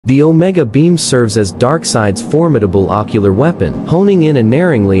The Omega Beam serves as Darkseid's formidable ocular weapon, honing in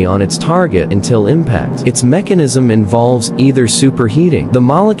unerringly on its target until impact. Its mechanism involves either superheating the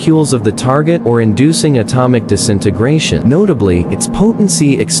molecules of the target or inducing atomic disintegration. Notably, its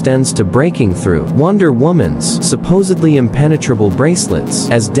potency extends to breaking through Wonder Woman's supposedly impenetrable bracelets,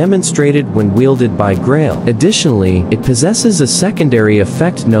 as demonstrated when wielded by Grail. Additionally, it possesses a secondary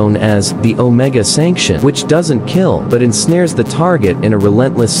effect known as the Omega Sanction, which doesn't kill, but ensnares the target in a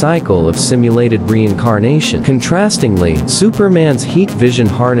relentless cycle of simulated reincarnation. Contrastingly, Superman's heat vision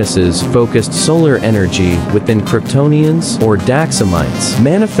harnesses focused solar energy within Kryptonians or Daxamites,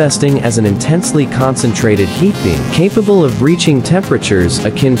 manifesting as an intensely concentrated heat beam, capable of reaching temperatures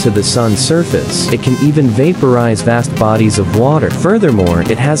akin to the sun's surface. It can even vaporize vast bodies of water. Furthermore,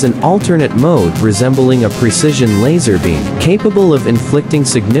 it has an alternate mode resembling a precision laser beam, capable of inflicting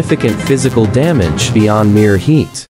significant physical damage beyond mere heat.